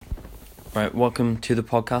Right, welcome to the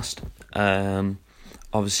podcast.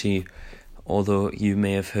 Obviously, although you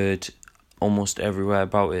may have heard almost everywhere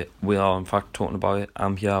about it, we are in fact talking about it.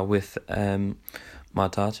 I'm here with my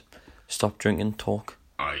dad. Stop drinking, talk.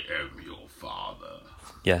 I am your father.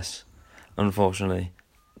 Yes, unfortunately.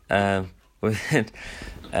 We've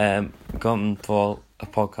gone for a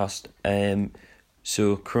podcast.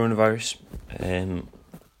 So coronavirus,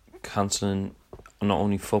 cancelling not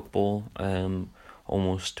only football,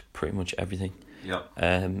 almost pretty much everything.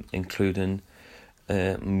 Yep. Including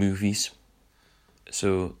movies.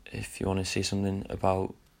 So if you want to say something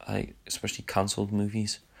about especially cancelled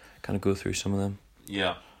movies, kind of go through some of them.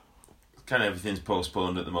 Yeah. Kind of everything's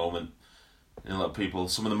postponed at the moment. And a lot of people,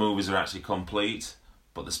 some of the movies are actually complete,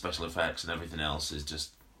 but the special effects and everything else is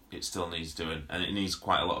just, it still needs doing. And it needs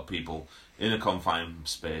quite a lot of people in a confined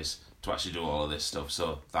space to actually do all of this stuff,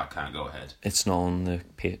 so that can't go ahead. It's not on the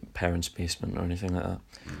parents' basement or anything like that.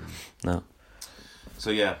 No. So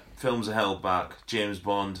yeah, films are held back. James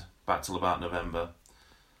Bond, back till about November.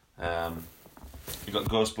 You got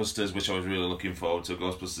Ghostbusters, which I was really looking forward to.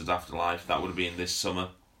 Ghostbusters Afterlife, that would have been this summer.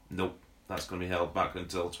 Nope, that's going to be held back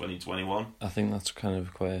until 2021. I think that's kind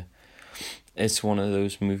of quite... It's one of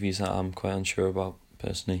those movies that I'm quite unsure about,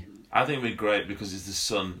 personally. I think it'd be great because it's the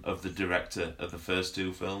son of the director of the first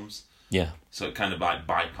two films. Yeah. So it kind of like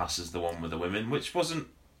bypasses the one with the women, which wasn't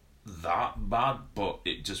that bad, but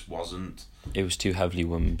it just wasn't. It was too heavily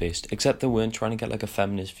women based, except they weren't trying to get like a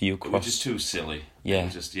feminist view across. It was just too silly. Yeah. It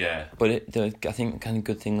was just, yeah. But I think kind of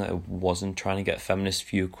good thing that it wasn't trying to get a feminist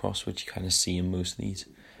view across, which you kind of see in most of these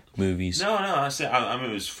movies. No, I mean,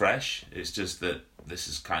 it was fresh. It's just that this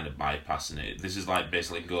is kind of bypassing it. This is like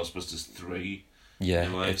basically Ghostbusters 3. Yeah,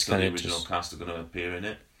 in a way. it's So kind the of original just... cast are going to appear in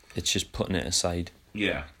it. It's just putting it aside.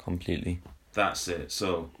 Yeah. Completely. That's it.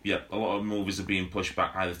 So, yeah, a lot of movies are being pushed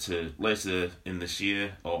back either to later in this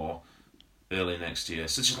year or early next year.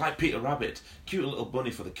 Such as like Peter Rabbit. Cute little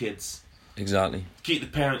bunny for the kids. Exactly. Keep the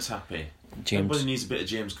parents happy. Everybody needs a bit of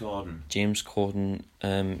James Corden. James Corden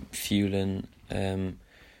fueling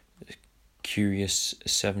curious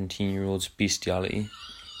 17-year-old's bestiality.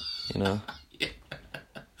 You know? Yeah.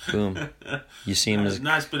 Boom. You see him as a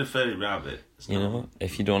nice bit of furry rabbit. You know,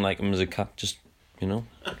 if you don't like him as a cat, just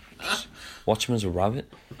watch him as a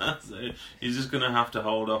rabbit. That's it. You're just gonna have to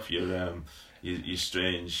hold off your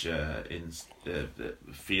strange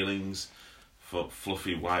feelings for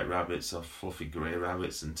fluffy white rabbits or fluffy grey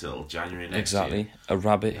rabbits until January next year. Exactly, a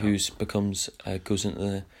rabbit who's goes into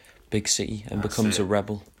the big city and becomes a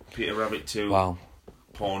rebel. Peter Rabbit 2. Wow.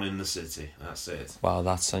 Porn in the city. That's it. Wow,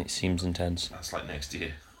 that seems intense. That's like next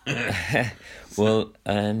year. Well,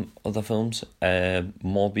 other films,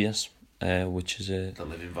 Morbius, which is The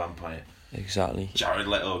Living Vampire. Exactly. Jared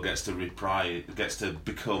Leto gets to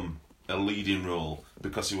become a leading role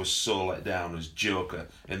because he was so let down as Joker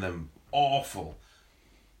in them awful.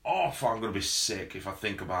 I'm gonna be sick if I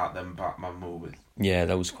think about them Batman movies. Yeah,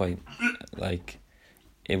 that was quite like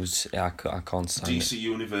it was. I can't stand DC it.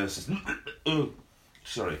 Universe.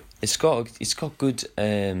 Sorry. It's got good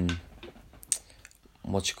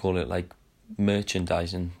what you call it, like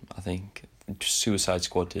merchandising, I think. Suicide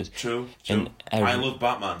Squad did. True. I love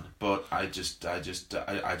Batman, but I just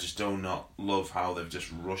do not love how they've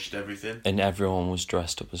just rushed everything. And everyone was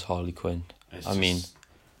dressed up as Harley Quinn.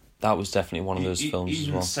 That was definitely one of those films as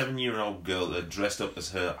well. Even a 7-year-old girl that dressed up as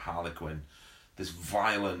her Harley Quinn, this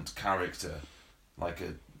violent character, like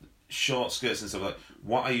a short skirts and stuff. Like,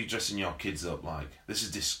 what are you dressing your kids up like? This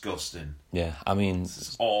is disgusting. Yeah, I mean, this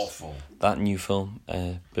is awful. That new film,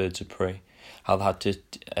 Birds of Prey, how they had to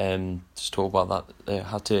just talk about that. They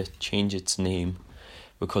had to change its name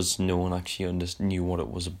because no one actually knew what it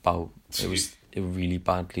was about. It really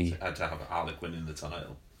badly. It had to have Harley Quinn in the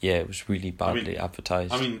title. Yeah, it was really badly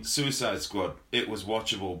advertised. I mean, Suicide Squad, it was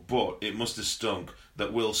watchable, but it must have stunk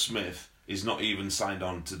that Will Smith is not even signed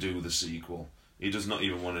on to do the sequel. He does not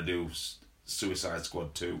even want to do Suicide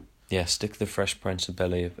Squad 2. Yeah, stick the Fresh Prince of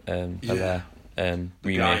Bel-Air remake.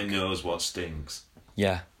 The guy knows what stinks.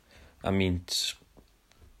 Yeah, I mean,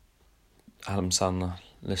 Adam Sandler,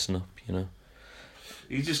 listen up, you know.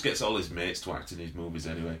 He just gets all his mates to act in his movies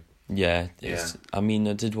anyway. Yeah. I mean,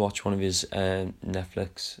 I did watch one of his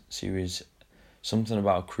Netflix series, something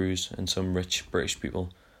about a cruise and some rich British people,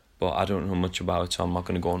 but I don't know much about it, so I'm not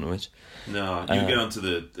going to go into it. No, you get onto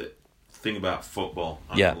the thing about football.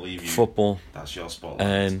 Football. That's your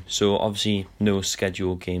spotlight. So obviously no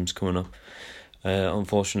scheduled games coming up.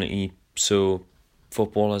 Unfortunately, so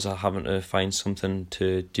footballers are having to find something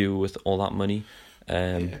to do with all that money.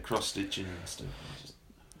 Cross stitching and stuff.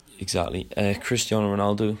 Exactly. Cristiano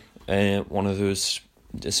Ronaldo, one of those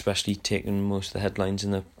especially taking most of the headlines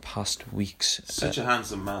in the past weeks. Such a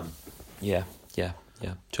handsome man. Yeah,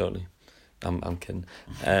 totally. I'm kidding.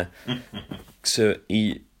 So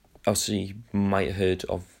he obviously might have heard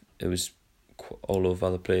of, it was all over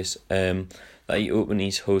the place, that he opened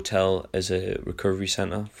his hotel as a recovery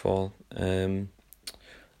centre for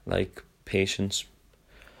like patients.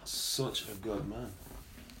 Such a good man.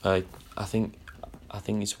 I think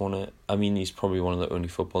he's he's probably one of the only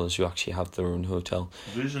footballers who actually have their own hotel.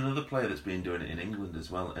 There's another player that's been doing it in England as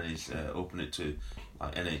well, and he's opened it to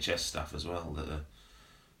like NHS staff as well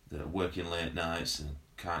that are working late nights and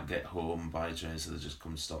can't get home by train, so they just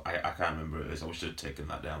come stop. I can't remember what it is. I wish I'd taken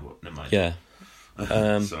that down, but never mind. Yeah.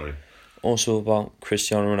 Sorry. Also about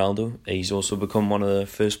Cristiano Ronaldo, he's also become one of the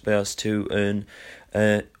first players to earn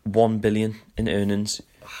 1 billion in earnings.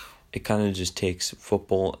 It kind of just takes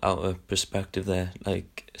football out of perspective there,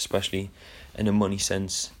 like especially in a money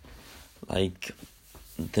sense, like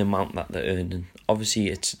the amount that they're earning. Obviously,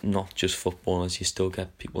 it's not just footballers. You still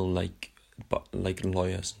get people like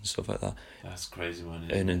lawyers and stuff like that. That's crazy money.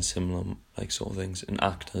 Earning similar like sort of things, and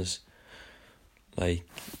actors. Like,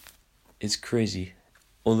 it's crazy.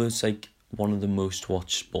 Although it's like one of the most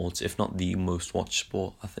watched sports, if not the most watched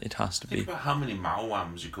sport, I think it has to be. Think about how many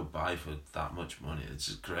Mao-Wams you could buy for that much money. It's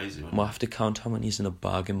just crazy. We'll have to count how many is in a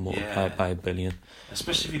bag and multiply it by 1 billion.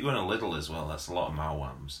 Especially if you're going to Lidl as well, that's a lot of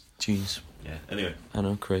Mao-Wams. Jeez. Yeah, anyway. I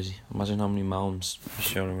know, crazy. Imagine how many Mao-Wams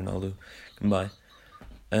Cristiano Ronaldo can buy.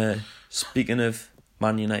 Speaking of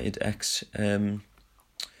Man United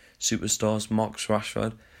superstars, Marcus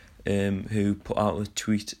Rashford, who put out a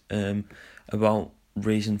tweet about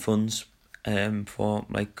raising funds for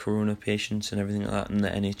like corona patients and everything like that, and the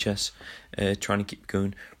NHS trying to keep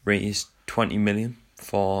going, raised 20 million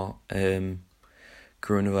for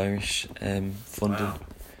coronavirus funding.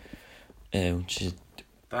 Wow. Which is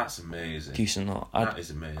that's amazing. Decent. That is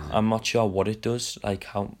amazing. I'm not sure what it does, like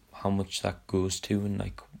how much that goes to and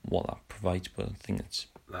like what that provides, but I think that's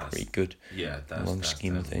pretty good. Yeah, that's long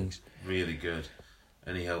scheme of things. Really good.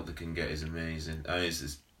 Any help they can get is amazing. I mean,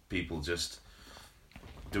 it's people just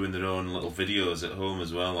doing their own little videos at home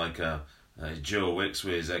as well, like Joe Wicks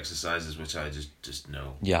with his exercises, which I just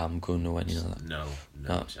no. Yeah, I'm going nowhere near that. No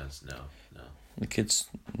chance. No. The kids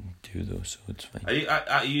do though, so it's fine.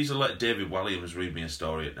 I usually let David Williams read me a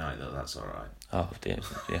story at night though. That's all right. Oh,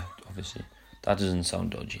 yeah, obviously that doesn't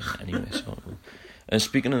sound dodgy anyway. So,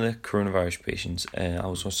 speaking of the coronavirus patients, I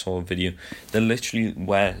also saw a video. They literally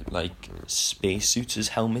wear like spacesuits as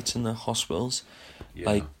helmets in the hospitals. Yeah.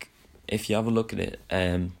 Like, if you have a look at it,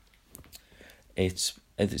 it's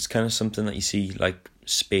kind of something that you see, like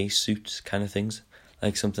spacesuits kind of things,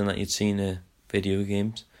 like something that you'd see in video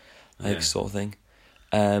games, like sort of thing.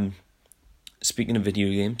 Speaking of video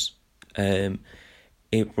games,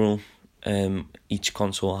 April, each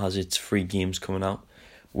console has its free games coming out,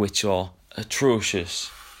 which are atrocious,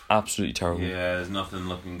 absolutely terrible. Yeah, there's nothing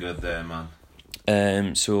looking good there,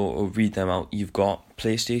 man. So I'll read them out. You've got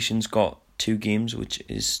PlayStation's got 2 games, which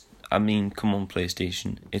is, I mean, come on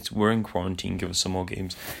PlayStation. We're in quarantine, give us some more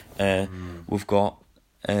games. We've got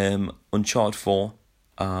Uncharted 4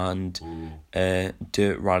 and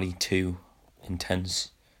Dirt Rally 2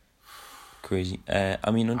 Intense. Crazy.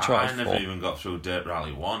 I mean, Uncharted 4. I never even got through Dirt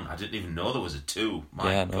Rally 1. I didn't even know there was a 2.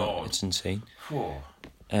 My God. It's insane. Oh.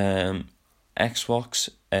 Xbox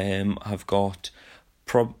have got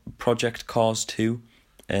Project Cars 2,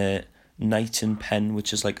 Knight and Pen,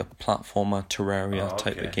 which is like a platformer Terraria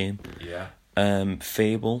type of game. Yeah.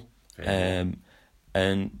 Fable.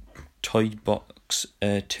 And Toy Box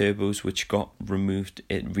Turbos, which got removed.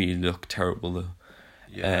 It really looked terrible though.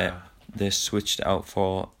 Yeah. They switched out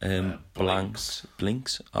for Blinks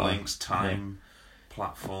Time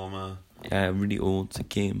platformer. Yeah, really old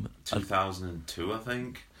game. 2002, I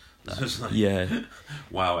think. Yeah.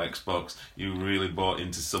 Wow, Xbox, you really bought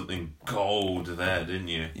into something gold there, didn't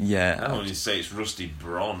you? Yeah. I don't want to say it's rusty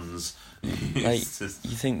bronze. Like,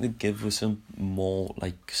 you think they'd give us some more,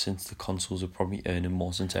 like, since the consoles are probably earning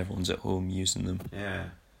more since everyone's at home using them.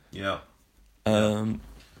 Yeah.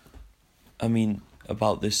 I mean,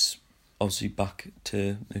 about this, obviously back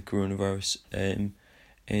to the coronavirus,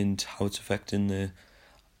 and how it's affecting the,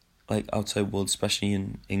 like, outside world, especially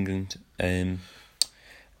in England.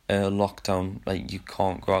 Lockdown, like, you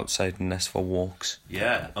can't go outside unless for walks.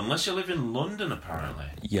 Yeah, unless you live in London, apparently.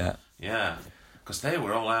 Yeah. Because they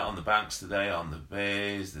were all out on the banks today, on the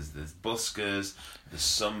bays. There's buskers, there's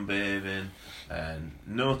sunbathing, and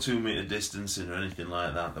no 2 metre distancing or anything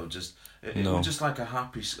like that. They were just it was just like a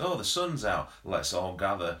happy. The sun's out. Let's all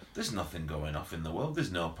gather. There's nothing going off in the world.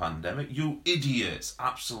 There's no pandemic. You idiots!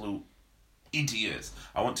 Absolute idiot.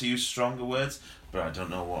 I want to use stronger words, but I don't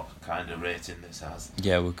know what kind of rating this has.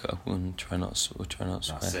 Yeah, we'll try not to swear.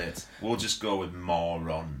 That's it. We'll just go with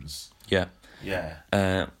morons. Yeah.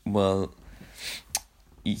 Yeah. Well,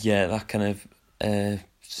 yeah, that kind of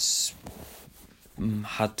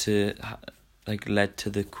led to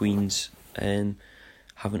the Queen's having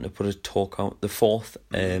to put a talk out, the fourth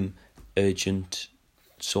urgent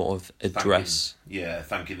sort of address.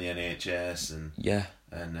 Thanking the NHS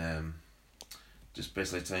and just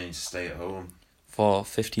basically telling you to stay at home. For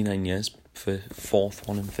 59 years, for fourth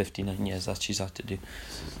one in 59 years that she's had to do.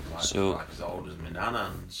 She's like as old as my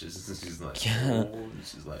nana, and she's like old, and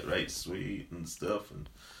she's like right sweet and stuff, and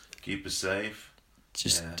keep her safe.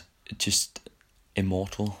 Just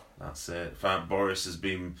immortal. That's it. In fact, Boris has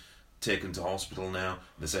been taken to hospital now.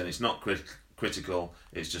 They're saying it's not critical,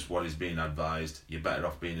 it's just what is being advised. You're better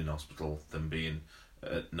off being in hospital than being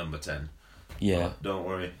at number 10. Yeah. But don't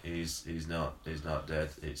worry, he's not dead.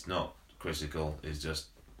 It's not critical, he's just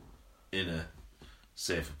in a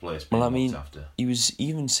safer place being looked after. He was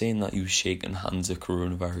even saying that he was shaking hands of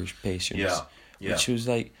coronavirus patients. Yeah. Which was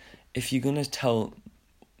like, if you're gonna tell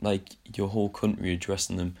like your whole country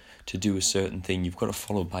addressing them to do a certain thing, you've got to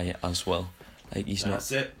follow by it as well. Like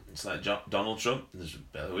That's it. It's like Donald Trump.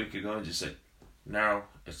 About a week ago, he just said, "No,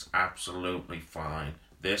 it's absolutely fine.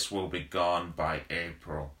 This will be gone by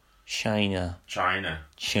April." China.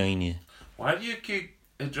 Why do you keep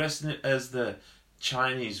addressing it as the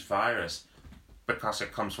Chinese virus? Because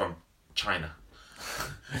it comes from China.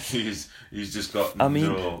 he's just got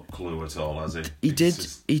no clue at all, has he? He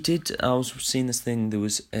did. I was seeing this thing. There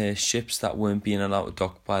was ships that weren't being allowed to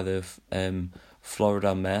dock by the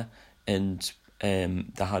Florida mayor, and they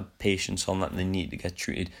had patients on that and they need to get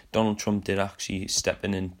treated. Donald Trump did actually step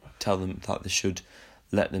in and tell them that they should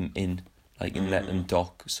let them in, and let them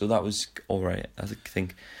dock. So that was all right, I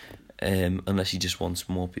think. Unless he just wants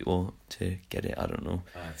more people to get it, I don't know.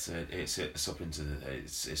 That's it. It's up into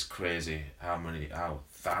it's crazy how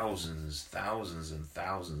thousands and thousands and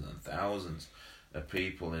thousands of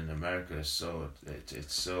people in America are so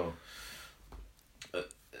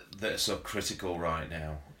they're so critical right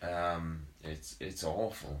now. It's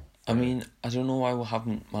awful. I mean, I don't know why we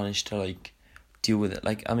haven't managed to deal with it.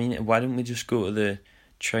 Why don't we just go to the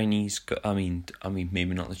Chinese? I mean,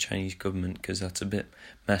 maybe not the Chinese government because that's a bit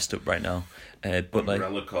messed up right now. But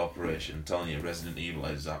Umbrella Corporation telling you Resident Evil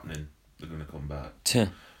is happening. They're going to come back.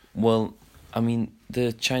 Well, I mean,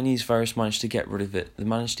 the Chinese virus managed to get rid of it. They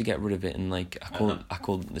managed to get rid of it, and I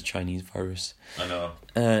called it the Chinese virus. I know.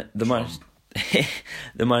 They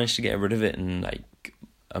managed to get rid of it in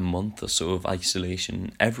a month or so of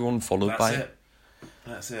isolation. Everyone followed by it.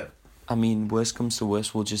 That's it. I mean, worst comes to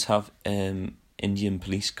worst, we'll just have Indian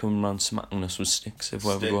police coming around smacking us with sticks if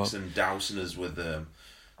we ever go out. And dousing us with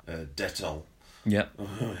Dettol. Yeah.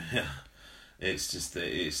 Yeah. It's just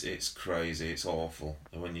it's crazy. It's awful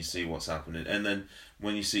when you see what's happening, and then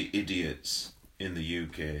when you see idiots in the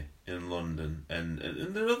UK, in London, and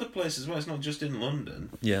there are other places as well. It's not just in London.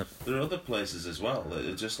 Yeah. There are other places as well that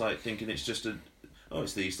are just thinking it's just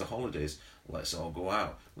it's the Easter holidays. Let's all go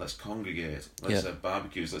out. Let's congregate. Let's have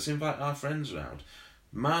barbecues. Let's invite our friends around.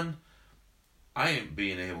 Man, I ain't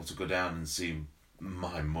being able to go down and see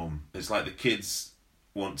my mum. It's like the kids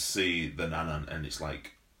want to see the nana, and it's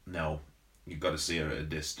like, no, you've got to see her at a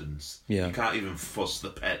distance. Yeah. You can't even fuss the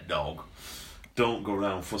pet dog. Don't go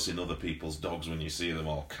around fussing other people's dogs when you see them,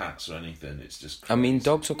 or cats or anything. It's just crazy. I mean,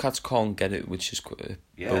 dogs or cats can't get it, which is quite a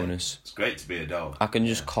bonus. It's great to be a dog. I can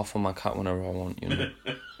just cough on my cat whenever I want,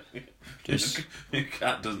 Just your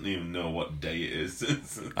cat doesn't even know what day it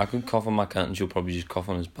is. I can cough on my cat and she'll probably just cough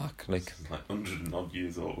on his back. Like 100 and odd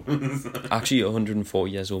years old. Actually,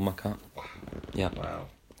 140 years old, my cat. Yeah. Wow.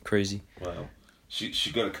 Crazy. Wow.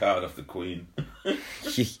 She got a card off the Queen.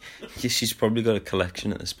 She's probably got a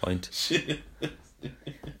collection at this point. Keeps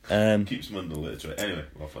them under literature. Anyway,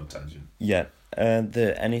 off on tangent. Yeah.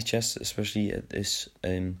 The NHS, especially at this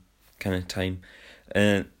kind of time,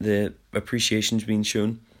 the appreciation's been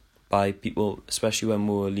shown by people, especially when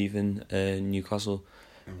we were leaving Newcastle.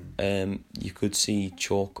 You could see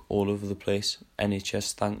chalk all over the place.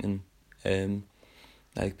 NHS thanking,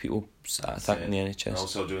 people thanking the NHS.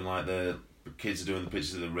 Also doing the kids are doing the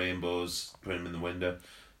pictures of the rainbows, putting them in the window.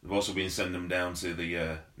 They've also been sending them down to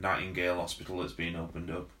the Nightingale Hospital that's been opened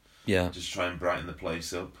up. Yeah. Just try and brighten the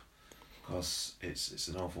place up, because it's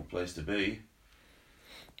an awful place to be.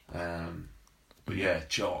 But yeah,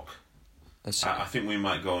 chalk. I think we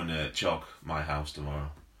might go and chalk my house tomorrow.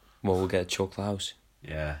 Well, we'll get a chalk the house.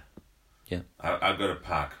 Yeah. Yeah. I've got a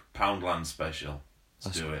pack. Poundland special.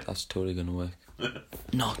 Let's do it. That's totally going to work.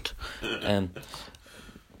 Not.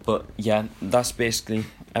 But yeah, that's basically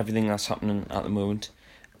everything that's happening at the moment.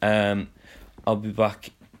 I'll be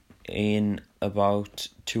back in about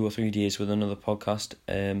 2 or 3 days with another podcast.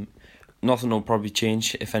 Nothing will probably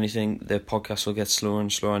change. If anything, the podcast will get slower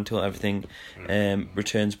and slower until everything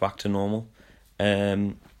returns back to normal.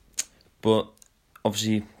 But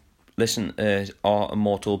obviously, listen, our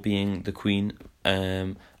Immortal being the Queen,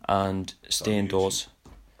 and stay indoors.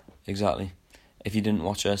 Exactly. If you didn't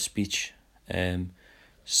watch her speech,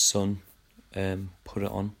 son, put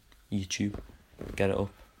it on YouTube, get it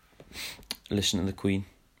up, listen to the Queen,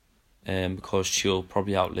 because she'll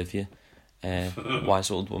probably outlive you,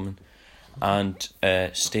 wise old woman. And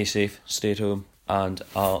stay safe, stay at home, and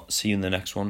I'll see you in the next one.